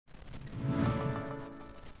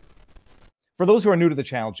For those who are new to the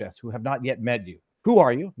channel, Jess, who have not yet met you, who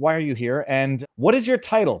are you? Why are you here? And what is your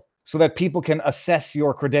title so that people can assess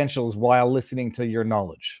your credentials while listening to your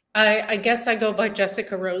knowledge? I guess I go by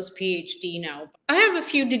Jessica Rose, PhD now. I have a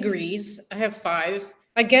few degrees. I have 5.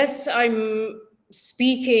 I guess I'm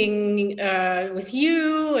speaking with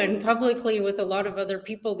you and publicly with a lot of other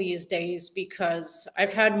people these days because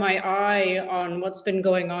I've had my eye on what's been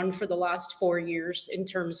going on for the last 4 years in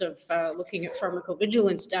terms of looking at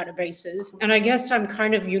pharmacovigilance databases. And I guess I'm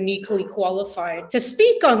kind of uniquely qualified to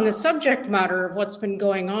speak on the subject matter of what's been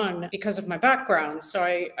going on because of my background. So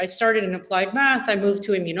I started in applied math, I moved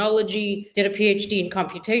to immunology, did a PhD in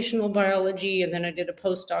computational biology, and then I did a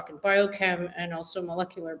postdoc in biochem and also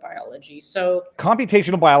molecular biology. So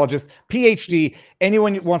computational biologist, PhD,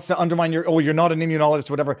 anyone who wants to undermine your, oh, you're not an immunologist,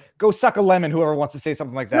 whatever, go suck a lemon, whoever wants to say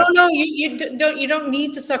something like that. No, you don't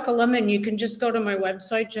need to suck a lemon. You can just go to my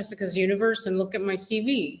website, Jessica's Universe, and look at my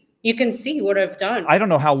CV. You can see what I've done. I don't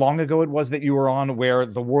know how long ago it was that you were on where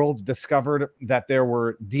the world discovered that there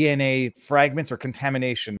were DNA fragments or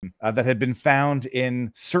contamination that had been found in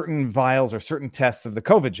certain vials or certain tests of the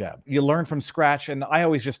COVID jab. You learn from scratch, and I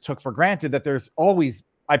always just took for granted that there's always,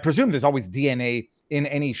 I presume there's always DNA in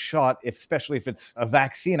any shot, especially if it's a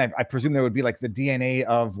vaccine. I presume there would be like the DNA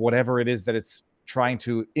of whatever it is that it's trying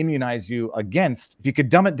to immunize you against. If you could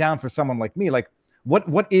dumb it down for someone like me, like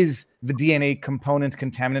what is the DNA component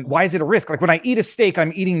contaminant? Why is it a risk? Like when I eat a steak,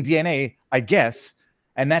 I'm eating DNA, I guess,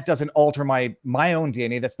 and that doesn't alter my own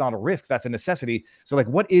DNA. That's not a risk. That's a necessity. So like,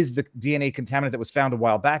 what is the DNA contaminant that was found a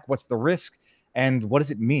while back? What's the risk? And what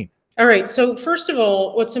does it mean? All right. So first of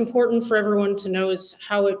all, what's important for everyone to know is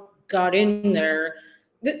how it got in there.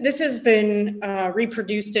 This has been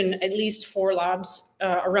reproduced in at least 4 labs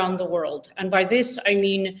around the world. And by this, I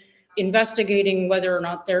mean investigating whether or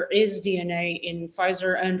not there is DNA in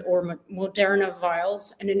Pfizer and or Moderna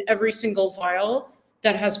vials. And in every single vial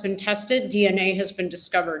that has been tested, DNA has been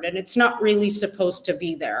discovered, and it's not really supposed to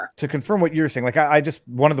be there. To confirm what you're saying, like I just,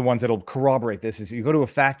 one of the ones that'll corroborate this is you go to a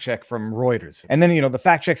fact check from Reuters, and then, you know, the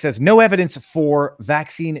fact check says no evidence for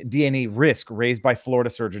vaccine DNA risk raised by Florida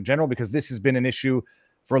Surgeon General, because this has been an issue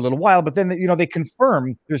for a little while. But then, you know, they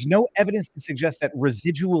confirm there's no evidence to suggest that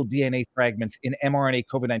residual DNA fragments in mRNA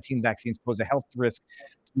COVID-19 vaccines pose a health risk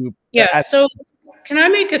to... So can I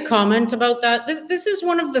make a comment about that? This is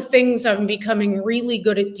one of the things I'm becoming really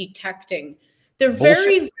good at detecting. They're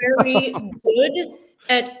Bullshit. very good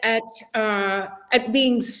at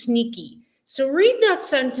being sneaky. So read that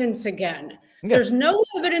sentence again. Yeah. There's no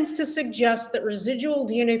evidence to suggest that residual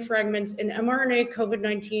DNA fragments in mRNA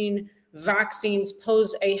COVID-19 vaccines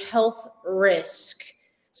pose a health risk.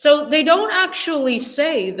 So they don't actually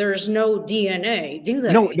say there's no DNA, do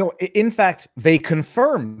they? No. In fact, they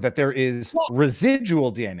confirm that there is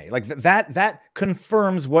residual DNA. Like that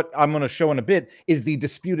confirms what I'm going to show in a bit is the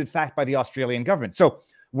disputed fact by the Australian government. So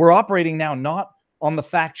we're operating now not on the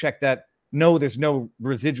fact check that no, there's no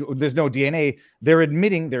residual, there's no DNA. They're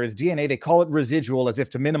admitting there is DNA. They call it residual as if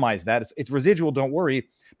to minimize that. It's residual, don't worry.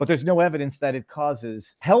 But there's no evidence that it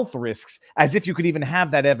causes health risks, as if you could even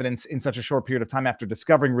have that evidence in such a short period of time after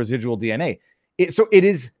discovering residual DNA. So it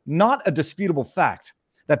is not a disputable fact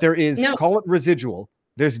that there is, call it residual,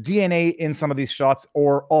 there's DNA in some of these shots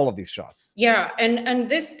or all of these shots. Yeah, and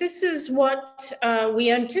this is what we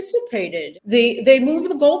anticipated. They move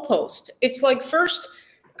the goalpost. It's like first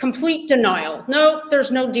complete denial. No, there's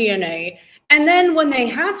no DNA. And then when they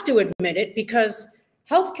have to admit it, because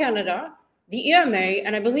Health Canada, the EMA,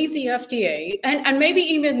 and I believe the FDA, and maybe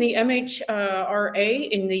even the MHRA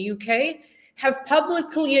in the UK, have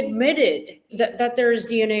publicly admitted that there is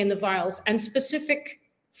DNA in the vials and specific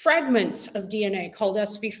fragments of DNA called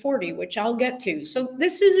SV40, which I'll get to. So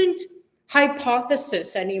this isn't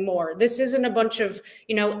hypothesis anymore. This isn't a bunch of,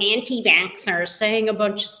 anti-vaxxers saying a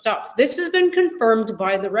bunch of stuff. This has been confirmed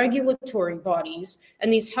by the regulatory bodies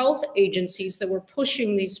and these health agencies that were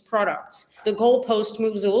pushing these products. The goalpost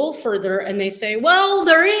moves a little further and they say, well,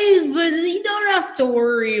 there is, but you don't have to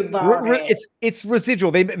worry about it. It's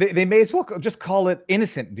residual. They may as well just call it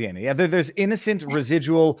innocent DNA. Yeah, there's innocent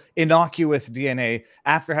residual innocuous DNA.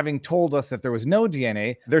 After having told us that there was no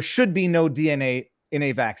DNA, there should be no DNA in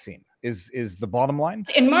a vaccine. Is the bottom line?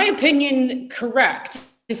 In my opinion, correct.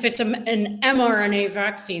 If it's an mRNA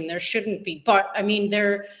vaccine, there shouldn't be. But I mean,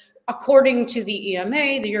 according to the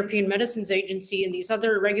EMA, the European Medicines Agency, and these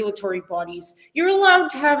other regulatory bodies, you're allowed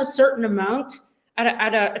to have a certain amount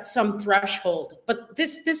at some threshold. But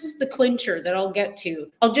this is the clincher that I'll get to.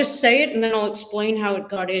 I'll just say it and then I'll explain how it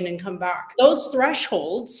got in and come back. Those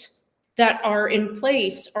thresholds that are in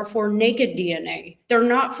place are for naked DNA. They're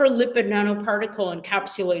not for lipid nanoparticle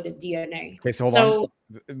encapsulated DNA. Okay, so hold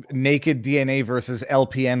on. Naked DNA versus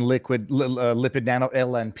LPN, lipid nano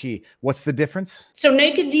LNP. What's the difference? So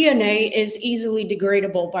naked DNA is easily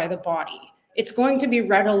degradable by the body. It's going to be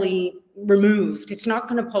readily removed. It's not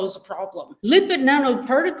going to pose a problem. Lipid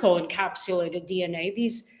nanoparticle encapsulated DNA,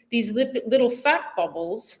 these little fat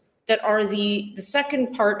bubbles that are the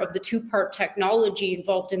second part of the two-part technology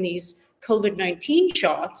involved in these COVID-19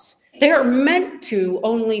 shots, they are meant to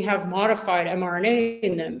only have modified mRNA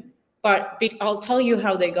in them. But I'll tell you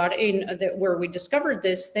how they got in, where we discovered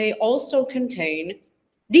this. They also contain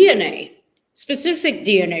DNA, specific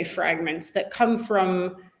DNA fragments that come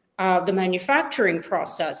from the manufacturing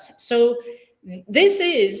process. So this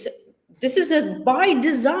is by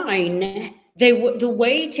design. The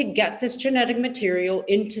way to get this genetic material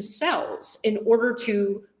into cells in order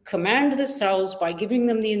to command the cells by giving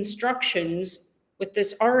them the instructions with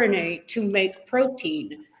this RNA to make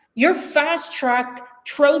protein. You're fast track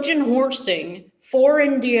Trojan horsing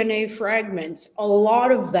foreign DNA fragments, a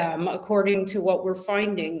lot of them, according to what we're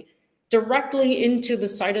finding, directly into the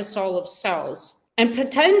cytosol of cells. And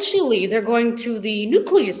potentially they're going to the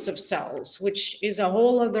nucleus of cells, which is a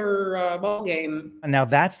whole other ballgame. Now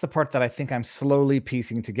that's the part that I think I'm slowly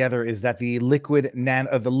piecing together, is that the lipid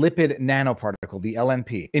nanoparticle, the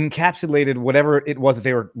LNP, encapsulated whatever it was that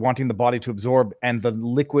they were wanting the body to absorb, and the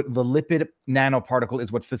lipid nanoparticle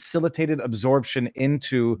is what facilitated absorption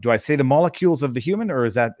into, do I say the molecules of the human, or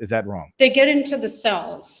is that wrong? They get into the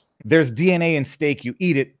cells. There's DNA in steak, you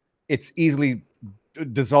eat it, it's easily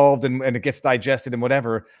dissolved and it gets digested and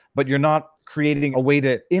whatever, but you're not creating a way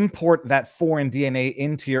to import that foreign DNA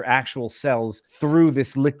into your actual cells through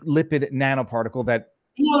this lipid nanoparticle that...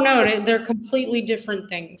 No, they're completely different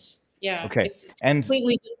things. Yeah, okay. It's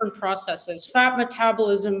completely different processes. Fat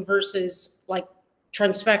metabolism versus like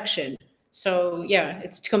transfection. So yeah,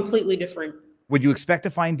 it's completely different. Would you expect to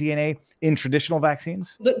find DNA in traditional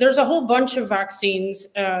vaccines? There's a whole bunch of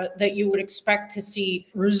vaccines that you would expect to see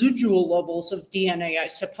residual levels of DNA, I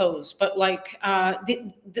suppose. But like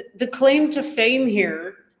the claim to fame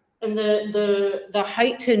here and the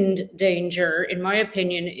heightened danger, in my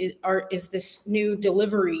opinion, is this new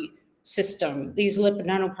delivery system, these lipid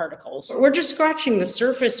nanoparticles. We're just scratching the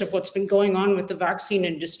surface of what's been going on with the vaccine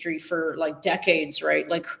industry for like decades, right?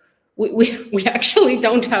 Like we actually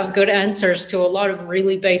don't have good answers to a lot of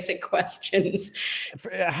really basic questions.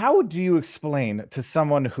 How do you explain to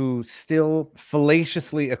someone who still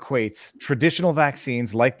fallaciously equates traditional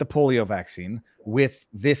vaccines like the polio vaccine with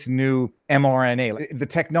this new mRNA? The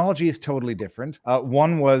technology is totally different.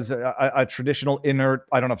 One was a traditional inert,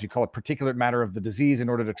 I don't know if you call it particulate matter of the disease in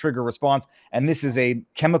order to trigger response. And this is a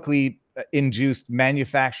chemically induced,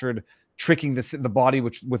 manufactured, tricking the body,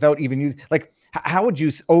 which without even using, like, how would you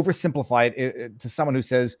oversimplify it to someone who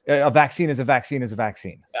says a vaccine is a vaccine is a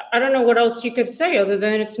vaccine? I don't know what else you could say other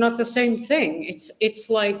than it's not the same thing. It's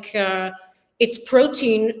like it's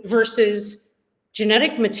protein versus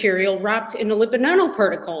genetic material wrapped in a lipid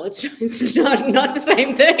nanoparticle. It's not the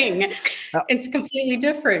same thing. It's completely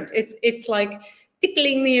different. It's like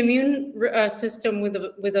tickling the immune system with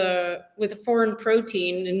a foreign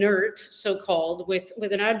protein, inert, so-called, with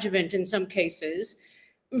an adjuvant in some cases,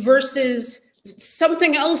 versus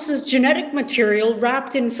something else's genetic material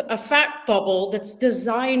wrapped in a fat bubble that's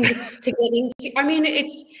designed to get into. I mean,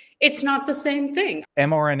 it's not the same thing.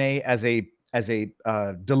 mRNA as a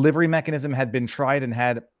delivery mechanism had been tried and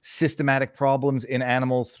had systematic problems in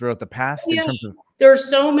animals throughout the past. Yeah. In terms of, there are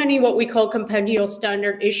so many what we call compendial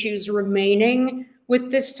standard issues remaining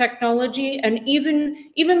with this technology, and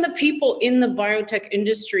even the people in the biotech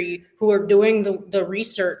industry who are doing the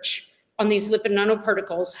research on these lipid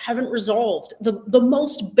nanoparticles haven't resolved the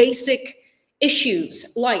most basic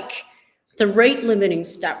issues, like the rate limiting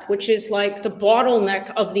step, which is like the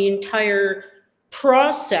bottleneck of the entire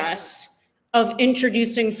process of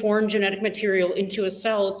introducing foreign genetic material into a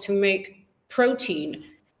cell to make protein.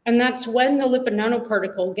 And that's when the lipid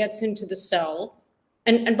nanoparticle gets into the cell.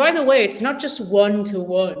 And by the way, it's not just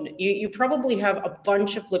one-to-one. You probably have a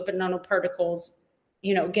bunch of lipid nanoparticles,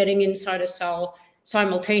 getting inside a cell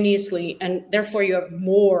simultaneously, and therefore you have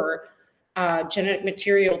more genetic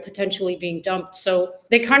material potentially being dumped. So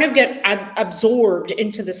they kind of get absorbed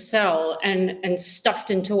into the cell and stuffed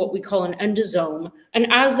into what we call an endosome.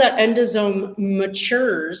 And as that endosome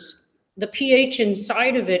matures, the pH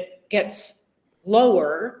inside of it gets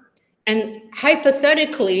lower. And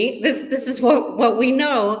hypothetically, this is what we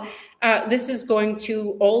know, this is going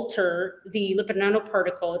to alter the lipid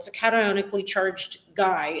nanoparticle. It's a cationically charged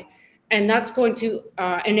guy. and that's going to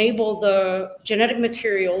enable the genetic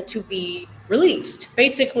material to be released.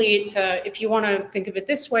 Basically, if you want to think of it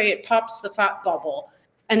this way, it pops the fat bubble,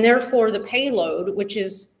 and therefore the payload, which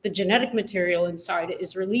is the genetic material inside it,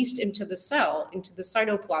 is released into the cell, into the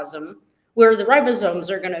cytoplasm, where the ribosomes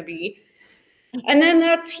are going to be. And then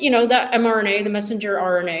that mRNA, the messenger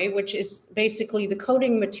RNA, which is basically the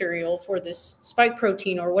coding material for this spike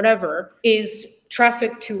protein or whatever, is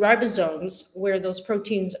trafficked to ribosomes where those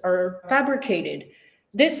proteins are fabricated.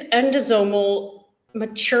 This endosomal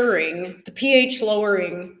maturing, the pH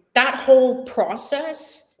lowering, that whole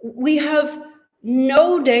process, we have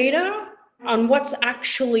no data on what's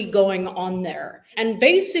actually going on there. And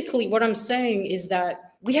basically what I'm saying is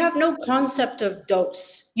that we have no concept of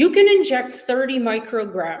dose. You can inject 30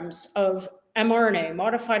 micrograms of mRNA,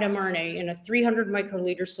 modified mRNA, in a 300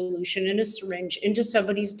 microliter solution in a syringe into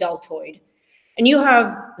somebody's deltoid, and you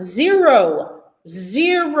have zero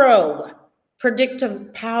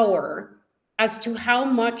predictive power as to how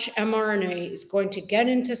much mRNA is going to get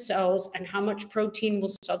into cells and how much protein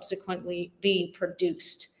will subsequently be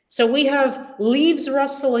produced. So we have leaves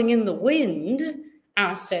rustling in the wind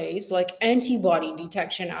assays, like antibody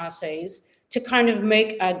detection assays, to kind of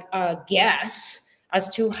make a guess as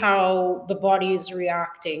to how the body is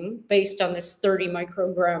reacting based on this 30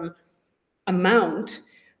 microgram amount.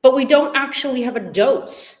 But we don't actually have a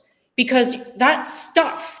dose, because that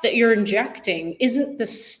stuff that you're injecting isn't the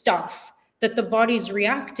stuff that the body's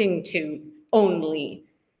reacting to only.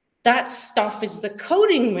 That stuff is the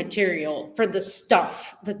coding material for the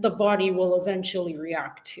stuff that the body will eventually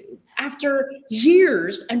react to. After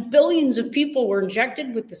years and billions of people were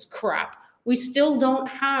injected with this crap, we still don't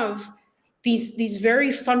have these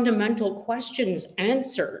very fundamental questions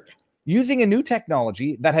answered. Using a new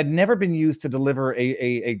technology that had never been used to deliver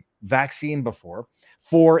a vaccine before,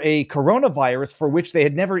 for a coronavirus for which they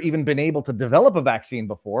had never even been able to develop a vaccine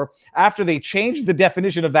before, after they changed the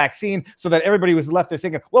definition of vaccine so that everybody was left there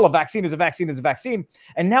saying, well, a vaccine is a vaccine is a vaccine.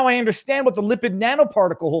 And now I understand what the lipid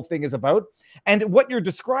nanoparticle whole thing is about. And what you're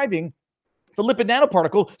describing, the lipid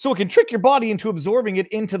nanoparticle, so it can trick your body into absorbing it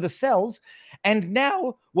into the cells. And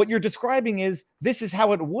now what you're describing is, this is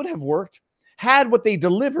how it would have worked had what they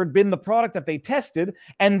delivered been the product that they tested.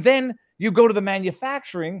 And then you go to the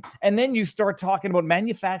manufacturing, and then you start talking about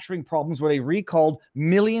manufacturing problems where they recalled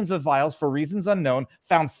millions of vials for reasons unknown,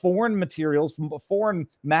 found foreign materials, foreign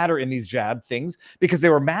matter in these jab things, because they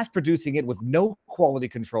were mass producing it with no quality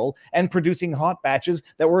control and producing hot batches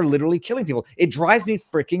that were literally killing people. It drives me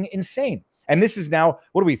freaking insane. And this is now,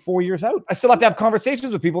 what are we, 4 years out? I still have to have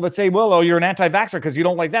conversations with people that say, well, oh, you're an anti-vaxxer because you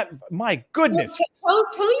don't like that. My goodness. Well,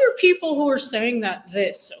 tell your people who are saying that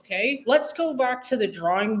this, okay? Let's go back to the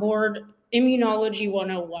drawing board, Immunology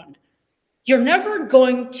 101. You're never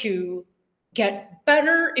going to get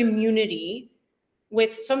better immunity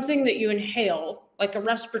with something that you inhale, like a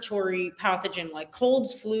respiratory pathogen, like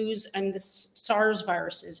colds, flus, and the SARS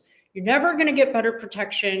viruses. You're never going to get better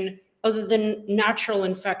protection other than natural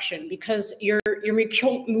infection, because your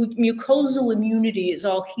mucosal immunity is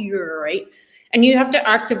all here, right? And you have to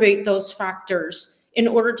activate those factors in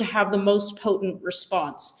order to have the most potent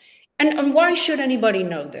response. And why should anybody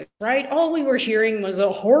know this, right? All we were hearing was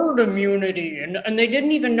a herd immunity, and they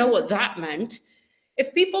didn't even know what that meant.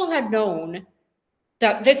 If people had known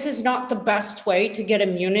that this is not the best way to get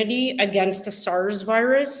immunity against a SARS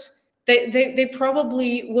virus, they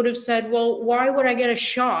probably would have said, well, why would I get a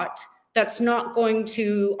shot that's not going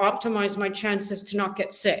to optimize my chances to not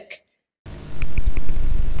get sick?